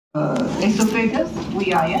Esophagus,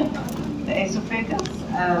 the esophagus,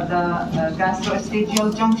 the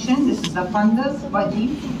gastroesophageal junction. This is the fundus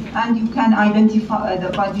body, and you can identify the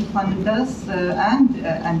body fundus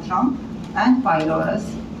and trunk and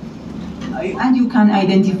pylorus, and you can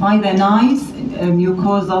identify the nice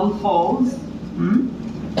mucosal folds,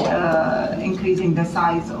 increasing the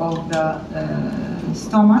size of the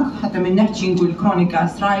stomach. حتى من نحكي نقول chronic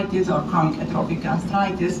gastritis or chronic atrophic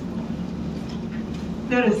gastritis.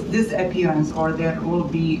 There is disappearance or there will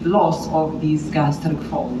be loss of these gastric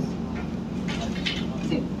folds.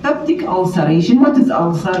 Peptic ulceration. What is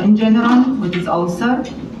ulcer in general? What is ulcer?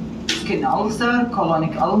 Skin ulcer,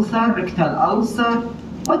 colonic ulcer, rectal ulcer.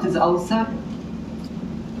 What is ulcer?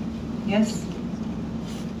 Yes?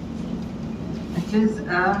 It is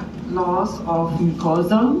a loss of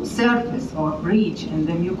mucosal surface or breach in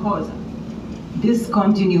the mucosa.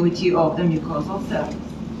 Discontinuity of the mucosal surface.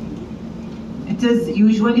 It is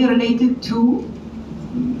usually related to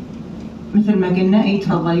مثل ما قلنا ايه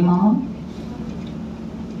تفضلي ماما.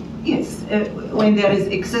 Yes, when there is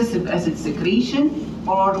excessive acid secretion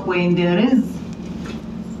or when there is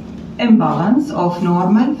imbalance of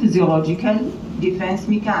normal physiological defense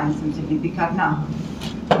mechanisms اللي ذكرناها.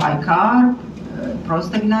 bicarb,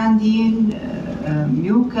 prostaglandin,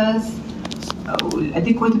 mucus,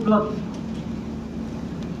 adequate blood.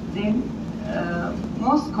 Then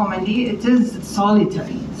most commonly it is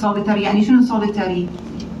solitary. Solitary يعني شنو solitary؟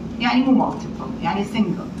 يعني مو multiple، يعني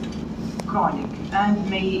single, chronic, and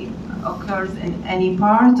may occurs in any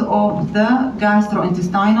part of the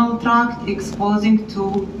gastrointestinal tract exposing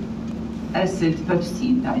to acid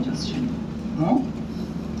peptide digestion.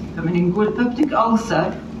 فمن نقول peptic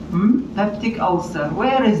ulcer, peptic ulcer,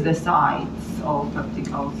 where is the sites of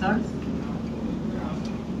peptic ulcers?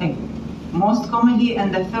 Most commonly in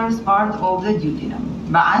the first part of the duodenum.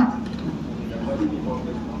 بعد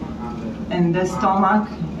in the stomach,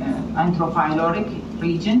 antropyloric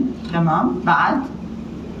region. تمام. بعد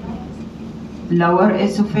lower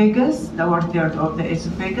esophagus, lower third of the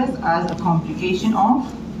esophagus as a complication of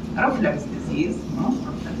reflux disease,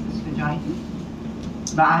 reflux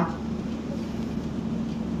esophagitis. بعد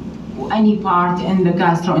any part in the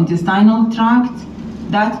gastrointestinal tract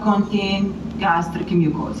that contain gastric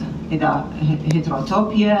mucosa, either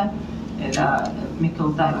heterotopia, either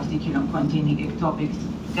Meckel's diverticulum containing ectopic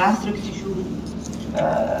gastric tissue.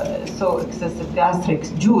 So excessive gastric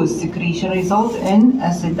juice secretion results in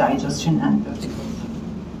acid digestion and peptic ulcer.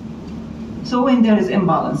 So when there is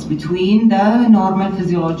imbalance between the normal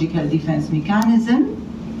physiological defense mechanism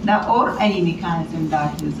or any mechanism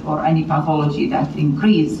that is, or any pathology that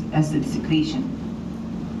increase acid secretion,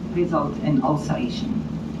 result in ulceration.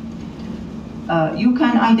 You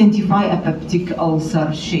can identify a peptic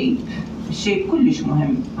ulcer shape. الشيب كلش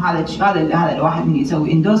مهم. هذا الواحد من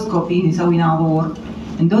يسوي اندوسكوبي، نسوي ناظور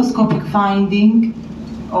endoscopic finding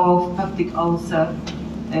of peptic ulcer.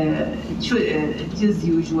 It is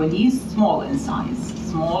usually small in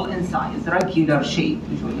size, regular shape,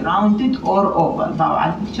 usually rounded or oval. باو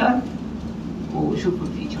على البيكتشر وشوفوا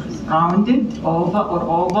features. Rounded, oval or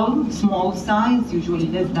oval, small size, usually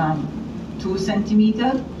less than 2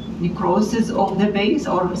 centimeters. Necrosis of the base,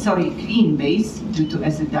 or sorry, clean base due to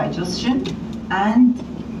acid digestion, and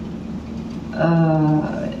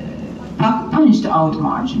punched out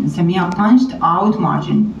margin. نسميها punched out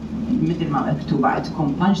margin مثل ما مكتوب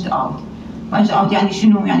عندكم punched out يعني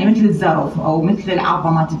شنو؟ يعني مثل الزرف أو مثل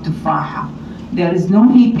العظمة مالت التفاحة. There is no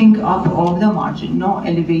heaping up of the margin, no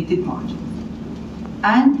elevated margin.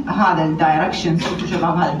 And هذا ال direction, شوفوا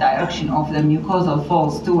شباب هذا direction of the mucosal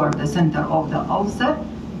folds toward the center of the ulcer.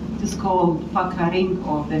 It is called puckering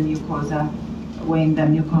of the mucosa, when the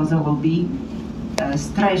mucosa will be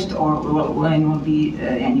stretched or when will be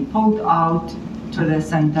pulled out to the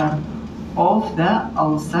center of the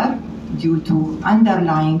ulcer due to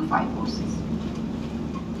underlying fibrosis.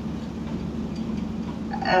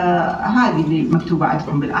 هذه اللي مكتوبة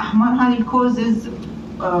عندكم بالأحمر هذه ال causes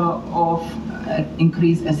of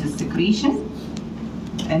increased acid secretion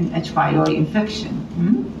and H. pylori infection.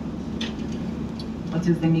 What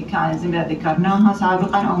is the mechanism اللي ذكرناها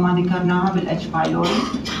سابقا أو ما ذكرناها بالH. pylori?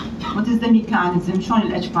 What is the mechanism? شلون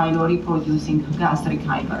الH. pylori producing gastric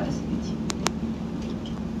hyperacidity?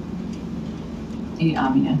 إيه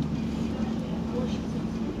آمنة.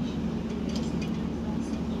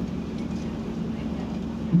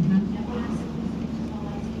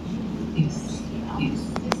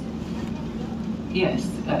 Yes,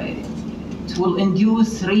 it will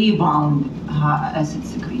induce rebound acid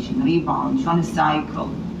secretion, rebound, شلون السايكل.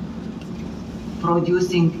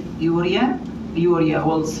 Producing urea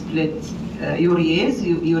will split urease.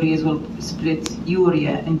 Urease will split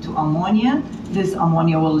urea into ammonia. This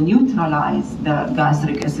ammonia will neutralize the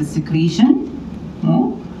gastric acid secretion.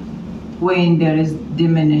 When there is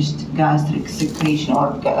diminished gastric secretion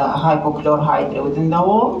or hypochlorhydria within the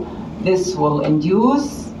wall, this will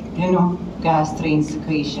induce, gastrin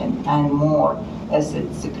secretion and more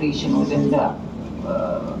acid secretion within the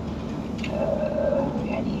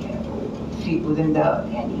within the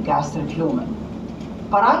gastric lumen.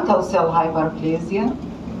 Parietal cell hyperplasia.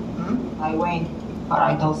 I went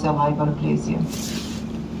parietal cell hyperplasia.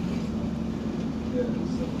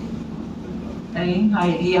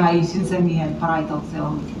 هي نسميها البارايتال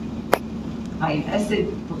cell. هاي الاسيد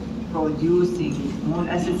producing مو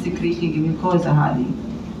الاسيد secreting mucosa هذه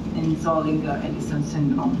in Zollinger-Ellison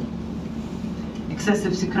syndrome.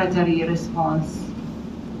 Excessive secretory response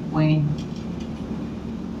when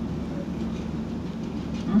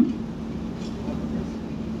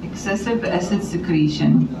excessive acid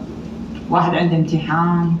secretion. واحد عنده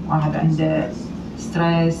امتحان، واحد عنده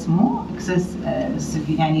stress، مو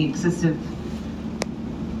excessive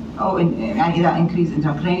أو يعني إذا increase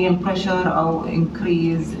intracranial pressure أو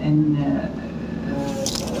increase in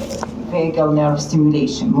vagal nerve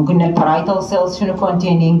stimulation. مو قلنا البارايتال cells شنو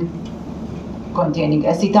containing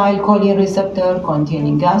acetylcholine receptor,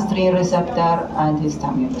 containing gastrin receptor and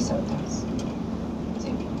histamine receptors.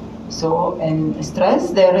 So in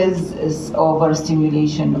stress there is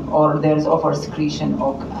overstimulation or there is oversecretion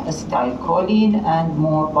of acetylcholine and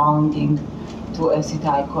more binding to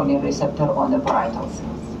acetylcholine receptor on the parietal cells.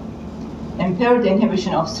 Impaired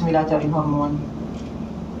inhibition of stimulatory hormone.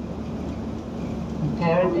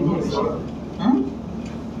 Impaired inhibition.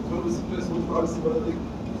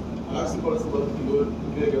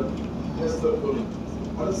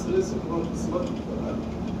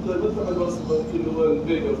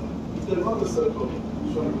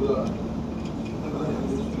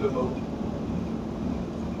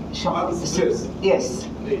 Yes,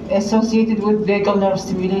 associated with vagal nerve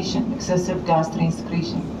stimulation, excessive gastrin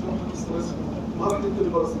secretion. ما راح تكتب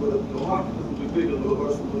الباراسمباتيك وما راح تكتب الفيجن اللي هو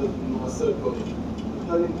الباراسمباتيك انه السيركولين،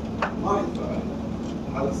 بالتالي ما راح ينفع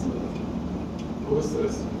على السمباتيك. هو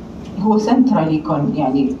ستريس. هو centrally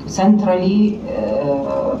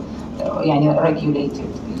يعني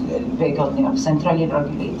regulated الفيجل نيرف centrally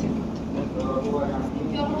regulated.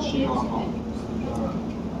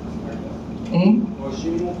 ايه؟ هو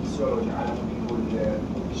شيء مو فيسيولوجي على ما نقول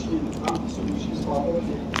شيء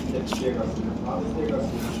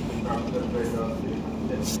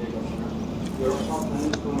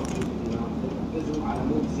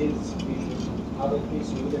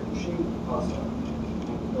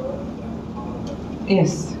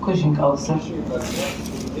Yes, Cushing ulcer.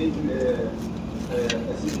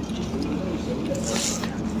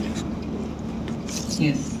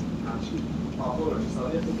 Yes.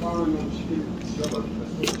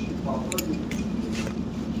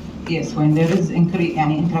 Yes, when there is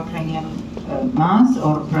intracranial mass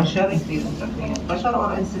or pressure, increased intracranial pressure,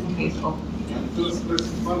 or in case of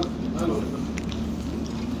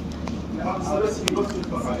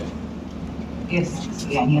yes,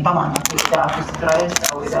 يعني طبعا إذا في ستريس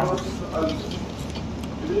أو إذا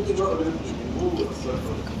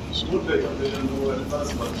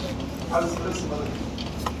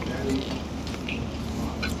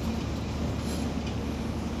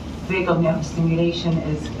vagal nerve stimulation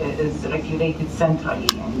is regulated centrally,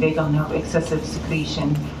 and vagal nerve excessive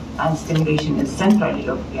secretion and stimulation is centrally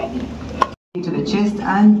to the chest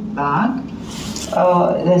and back.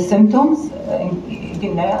 The symptoms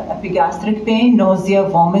epigastric pain, nausea,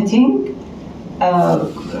 vomiting,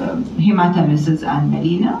 hematemesis and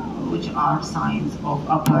melena, which are signs of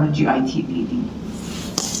upper GIT bleeding.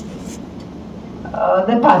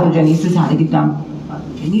 The pathogenesis هذا قدام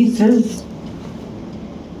pathogenesis.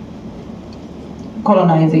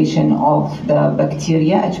 Colonization of the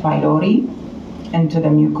bacteria H. pylori into the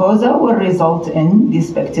mucosa will result in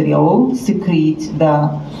this bacteria will secrete the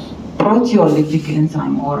proteolytic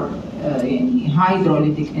enzyme or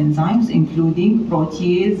hydrolytic enzymes including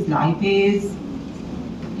protease, lipase,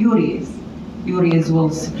 urease. Urease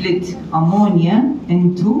will split ammonia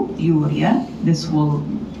into urea. This will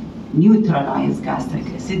neutralize gastric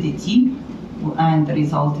acidity and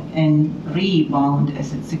result in rebound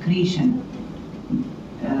acid secretion.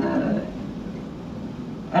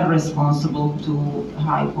 Responsible to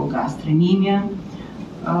hypogastrinemia.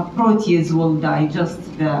 Protease will digest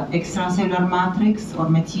the extracellular matrix or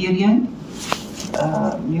material,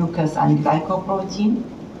 mucus and glycoprotein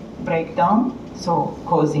breakdown, so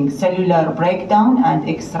causing cellular breakdown and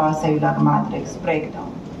extracellular matrix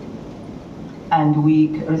breakdown. and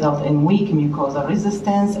result in weak mucosal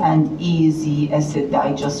resistance and easy acid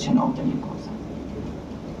digestion of the mucosa.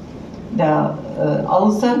 The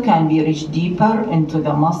ulcer can be reached deeper into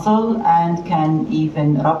the muscle and can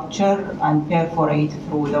even rupture and perforate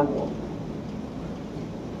through the wall.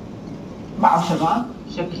 معه شباب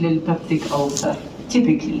شكل البيبتيك ulcer.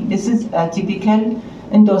 Typically, this is a typical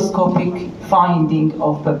endoscopic finding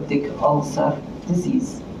of peptic ulcer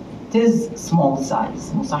disease. It is small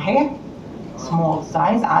size. مو صحيح؟ Small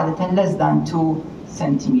size عادة less than 2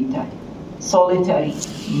 centimeter. Solitary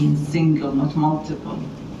means single, not multiple.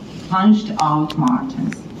 Punched out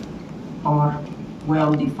margins or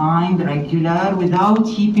well-defined, regular, without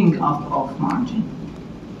heaping up of margin.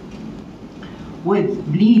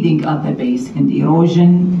 With bleeding at the base and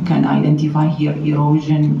erosion, can identify here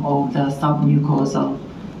erosion of the submucosal.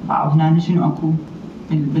 هنا شنو أكو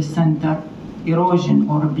بالcenter erosion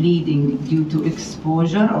or bleeding due to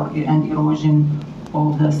exposure and erosion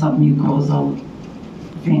of the submucosal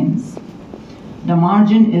veins. The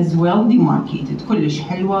margin is well demarcated. كلش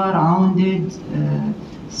حلوة, rounded,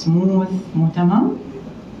 smooth, مو تمام?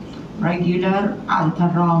 Regular,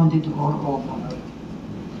 عادة rounded or oval.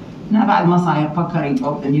 هنا بعد ما صاير puckering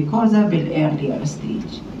of the mucosa بالearlier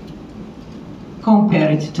stage.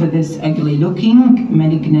 Compare it to this ugly looking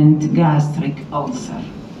malignant gastric ulcer.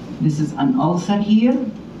 This is an ulcer here,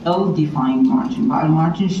 ill-defined margin. بعد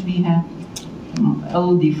المارجن شبيها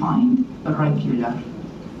ill-defined, irregular.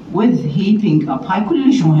 With heaping up. هاي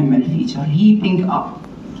كلش مهمة الفيتشر. Heaping up.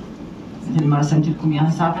 مثل ما رسمت لكم إياها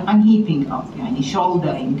سابقا. Heaping up يعني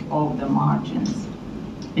shouldering of the margins.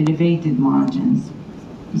 Elevated margins.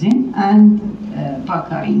 Then, and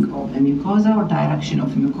puckering of the mucosa or direction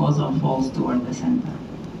of mucosal falls toward the center.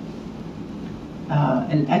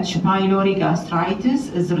 H. pylori gastritis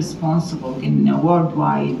is responsible in a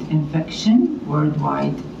worldwide infection,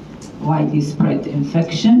 widely spread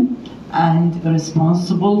infection, and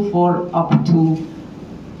responsible for up to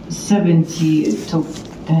 70 to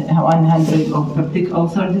 100 of peptic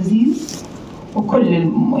ulcer disease.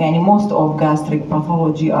 Most of gastric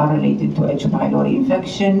pathology are related to H. pylori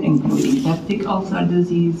infection, including peptic ulcer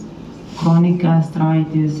disease, chronic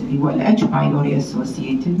gastritis, H. pylori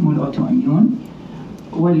associated, autoimmune,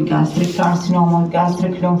 gastric carcinoma,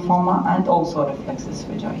 gastric lymphoma, and also reflex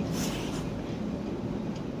esophagitis.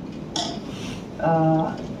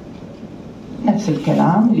 نفس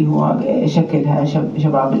الكلام اللي هو شكلها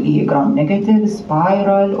شباب اللي هي gram negative,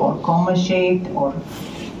 spiral or coma shaped or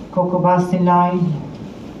Cocobastin line,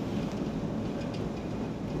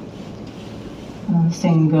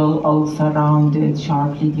 single ulcer, rounded,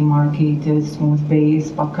 sharply demarcated, smooth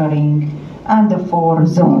base, puckering, and the 4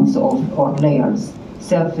 zones or layers: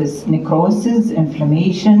 surface necrosis,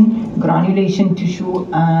 inflammation, granulation tissue,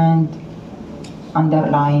 and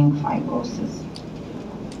underlying fibrosis.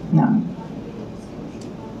 Now,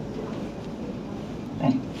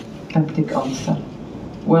 peptic ulcer.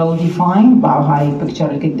 Well defined, هاي picture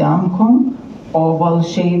اللي قدامكم, oval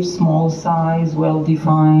shape, small size, well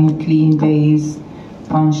defined, clean base,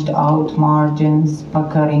 punched out margins,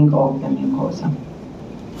 puckering of the mucosa.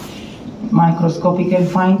 Microscopical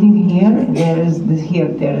finding here, here is the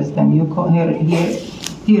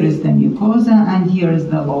mucosa, and here is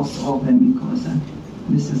the loss of the mucosa.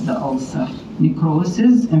 This is the ulcer.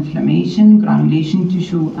 Necrosis, inflammation, granulation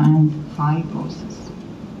tissue, and fibrosis.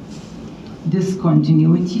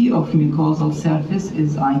 Discontinuity of mucosal surface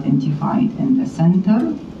is identified in the center.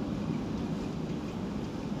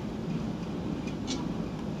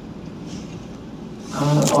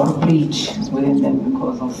 Or breach within the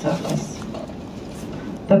mucosal surface.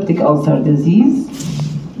 Peptic ulcer disease,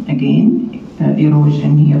 again,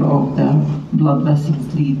 erosion here of the blood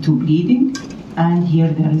vessels lead to bleeding, and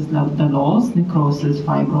here there is the loss, necrosis,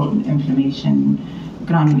 inflammation,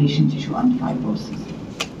 granulation tissue, and fibrosis.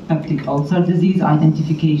 Peptic ulcer disease,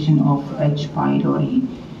 identification of H. pylori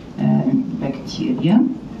bacteria.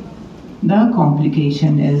 The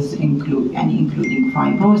complication is including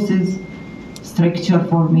fibrosis, stricture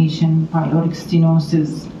formation, pyloric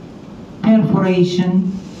stenosis,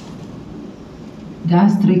 perforation,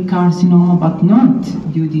 gastric carcinoma, but not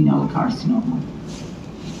duodenal carcinoma.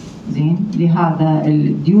 لهذا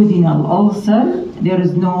duodenal ulcer, there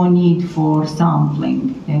is no need for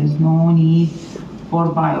sampling, there is no need for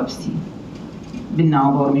biopsy.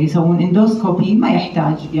 بالناظور من يسوون endoscopy ما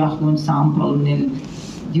يحتاج ياخذون sample من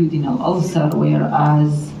duodenal ulcer,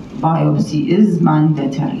 whereas biopsy is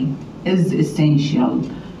mandatory, is essential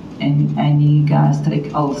in any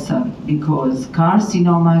gastric ulcer because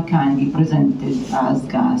carcinoma can be presented as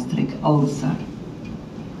gastric ulcer.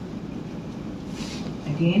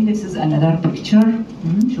 Again, this is another picture.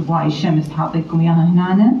 شوفوا هاي الشمس حاطيكم اياها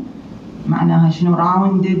هنا. معناها شنو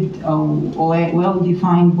rounded أو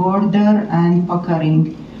well-defined border and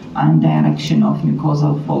puckering and direction of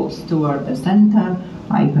mucosal folds toward the center.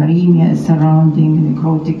 Hyperemia is surrounding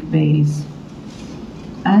necrotic base.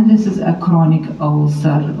 And this is a chronic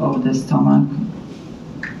ulcer of the stomach.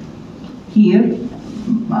 Here,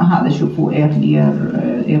 هذا شوفوا earlier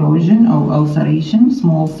erosion or ulceration,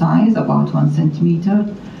 small size, about 1 centimeter.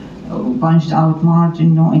 Punched out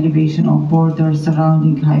margin, no elevation of border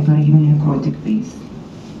surrounding hyperemia necrotic base.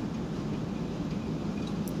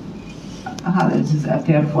 This is a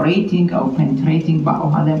perforating أو penetrating بقى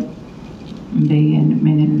وهذا مبين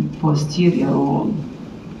من posterior wall.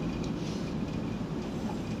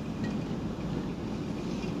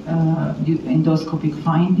 Endoscopic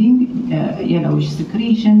finding, yellowish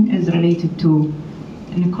secretion is related to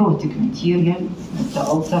necrotic material at the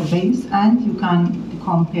ulcer base, and you can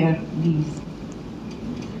compare these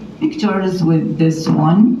pictures with this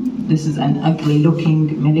one. This is an ugly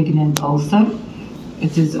looking malignant ulcer.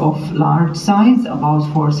 It is of large size, about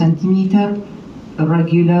 4 centimeter,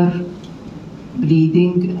 irregular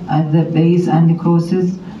bleeding at the base and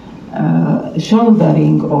necrosis,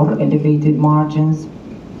 shouldering or elevated margins,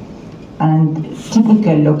 and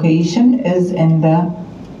typical location is in the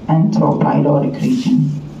antropyloric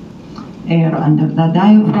region. Air under the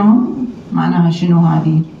diaphragm. معناها شنو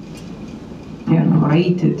هذه؟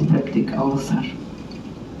 perforated peptic ulcer.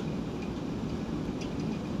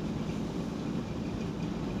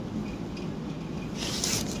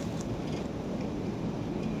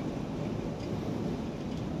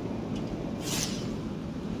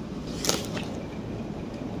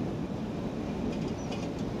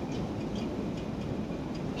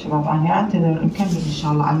 شباب أنا أعتذر، نكمل إن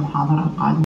شاء الله على المحاضرة القادمة.